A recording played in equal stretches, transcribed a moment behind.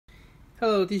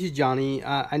Hello, this is Johnny.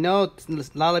 I know a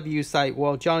lot of you say,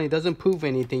 well, Johnny doesn't prove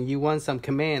anything. You want some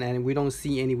command and we don't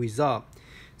see any result.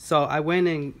 So I went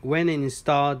and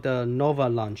installed the Nova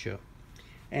launcher.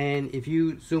 And if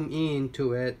you zoom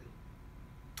into it,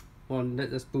 well,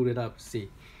 let's boot it up, see.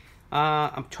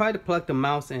 I'm trying to plug the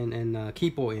mouse and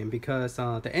keyboard in because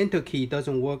the enter key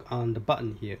doesn't work on the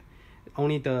button here.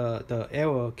 Only the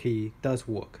arrow key does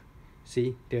work.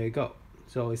 See, there you go.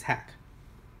 So it's hacked.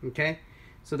 Okay.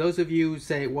 So those of you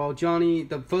say, well, Johnny,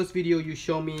 the first video you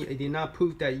showed me, it did not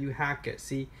prove that you hacked it.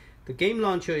 See, the game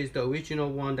launcher is the original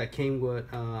one that came with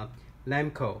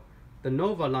Namco. The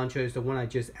Nova launcher is the one I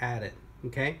just added.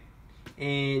 Okay.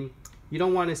 And you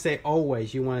don't want to say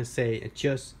always, you want to say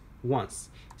just once.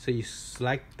 So you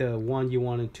select the one you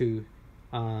wanted to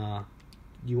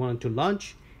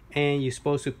launch, and you're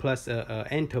supposed to press a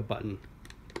enter button.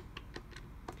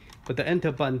 But the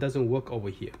enter button doesn't work over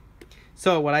here.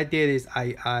 So what I did is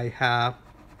I have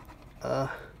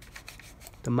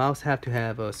the mouse have to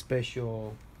have a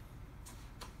special,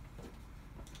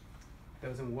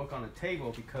 doesn't work on the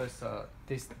table because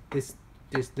this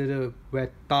little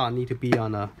red dot need to be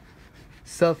on a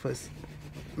surface.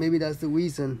 Maybe that's the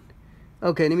reason.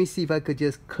 Okay, let me see if I could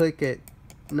just click it.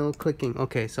 No clicking.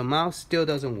 Okay, so mouse still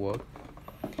doesn't work.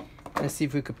 Let's see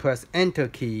if we could press enter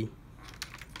key.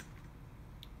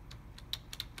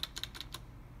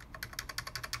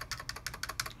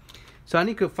 So I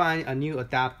need to find a new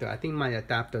adapter. I think my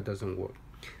adapter doesn't work.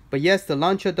 But yes, the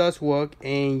launcher does work,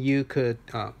 and you could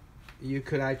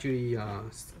actually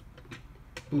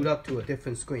boot up to a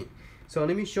different screen. So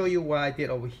let me show you what I did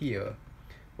over here.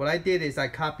 What I did is I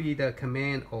copied the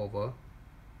command over.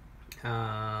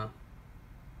 The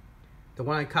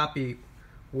one I copied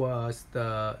was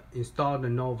the install the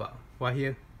Nova right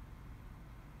here.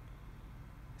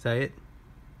 Is that it?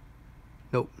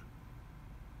 Nope.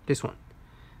 This one.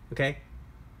 Okay,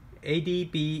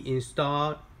 ADB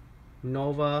install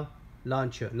Nova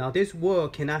launcher. Now this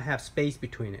word cannot have space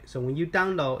between it. So when you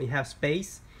download, it has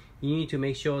space. You need to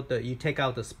make sure that you take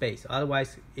out the space.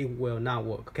 Otherwise, it will not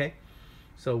work. Okay,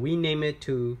 so rename it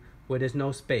to where there's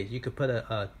no space. You could put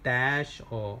a dash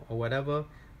or whatever,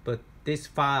 but this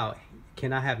file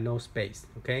cannot have no space.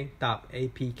 Okay,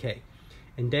 .apk,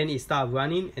 and then it start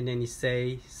running, and then it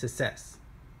say success.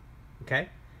 Okay,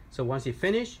 so once it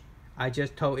finish, I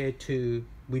just told it to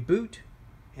reboot,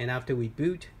 and after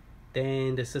reboot,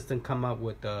 then the system come up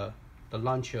with the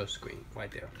launcher screen right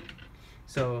there.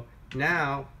 So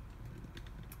now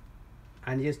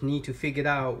I just need to figure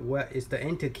out what is the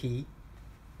enter key,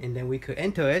 and then we could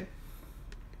enter it,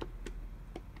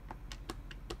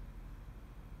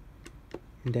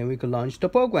 and then we could launch the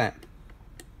program.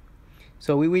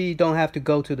 So we really don't have to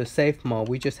go to the safe mode.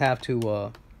 We just have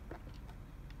to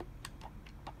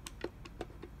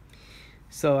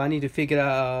so I need to figure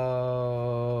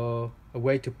out a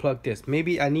way to plug this.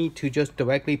 Maybe I need to just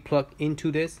directly plug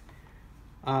into this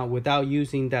without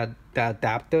using that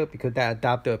adapter, because that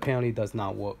adapter apparently does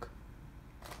not work.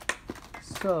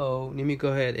 So let me go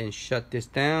ahead and shut this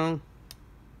down.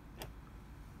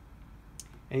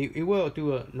 And it will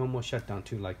do a normal shutdown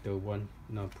too, like the one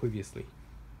previously.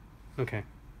 Okay.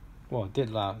 Well, it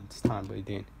did loud this time, but it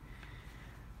didn't.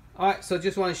 Alright, so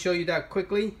just want to show you that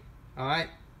quickly. Alright.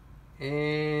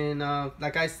 And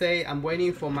like I say, I'm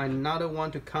waiting for my another one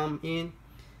to come in.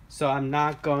 So I'm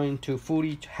not going to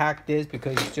fully hack this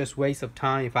because it's just waste of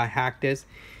time if I hack this.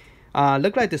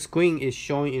 Look like the screen is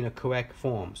showing in the correct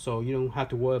form, so you don't have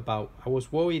to worry about. I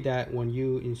was worried that when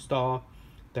you install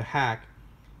the hack,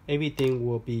 everything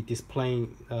will be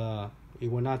displaying.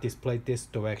 It will not display this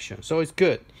direction. So it's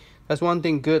good. That's one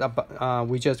thing good about.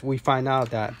 We find out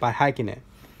that by hacking it,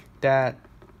 that.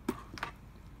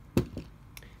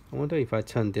 I wonder if I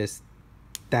turn this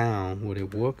down, would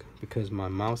it work? Because my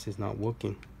mouse is not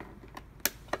working.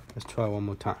 Let's try one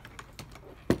more time.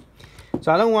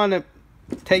 So I don't want to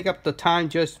take up the time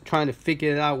just trying to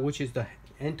figure it out, which is the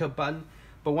enter button.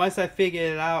 But once I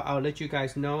figure it out, I'll let you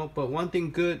guys know. But one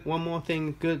more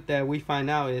thing good that we find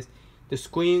out is the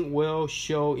screen will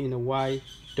show in the right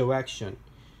direction,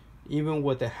 even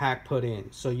with the hack put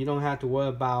in. So you don't have to worry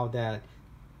about that.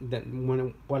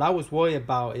 What I was worried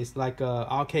about is like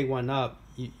arcade 1UP.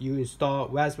 You install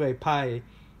Raspberry Pi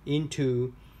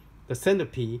into the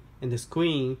centipede, and the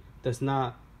screen does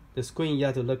not. The screen, you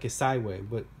have to look it sideways.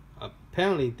 But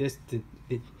apparently this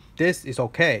is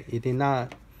okay. It did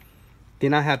not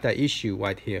have that issue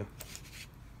right here.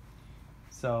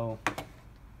 So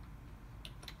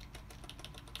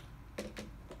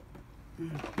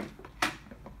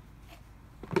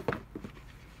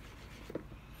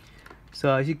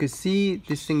So as you can see,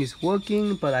 this thing is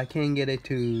working, but I can't get it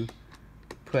to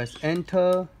press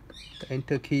enter. The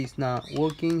enter key is not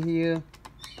working here.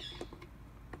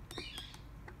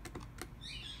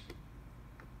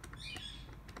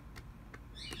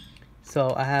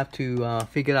 So I have to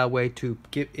figure out a way to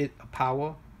give it a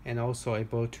power and also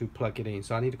able to plug it in.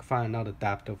 So I need to find another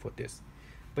adapter for this.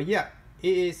 But yeah,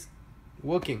 it is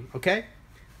working, okay?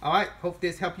 All right, hope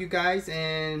this helped you guys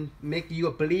and make you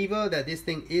a believer that this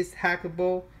thing is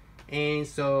hackable. And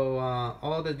so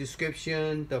all the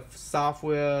description, the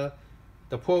software,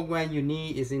 the program you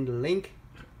need is in the link.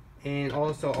 And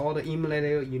also all the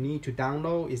emulator you need to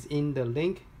download is in the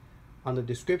link on the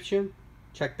description.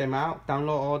 Check them out,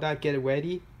 download all that, get it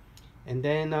ready, and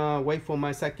then wait for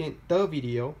my third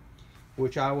video,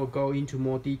 which I will go into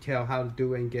more detail how to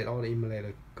do and get all the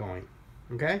emulator going.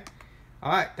 Okay,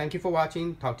 all right, thank you for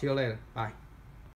watching. Talk to you later. Bye.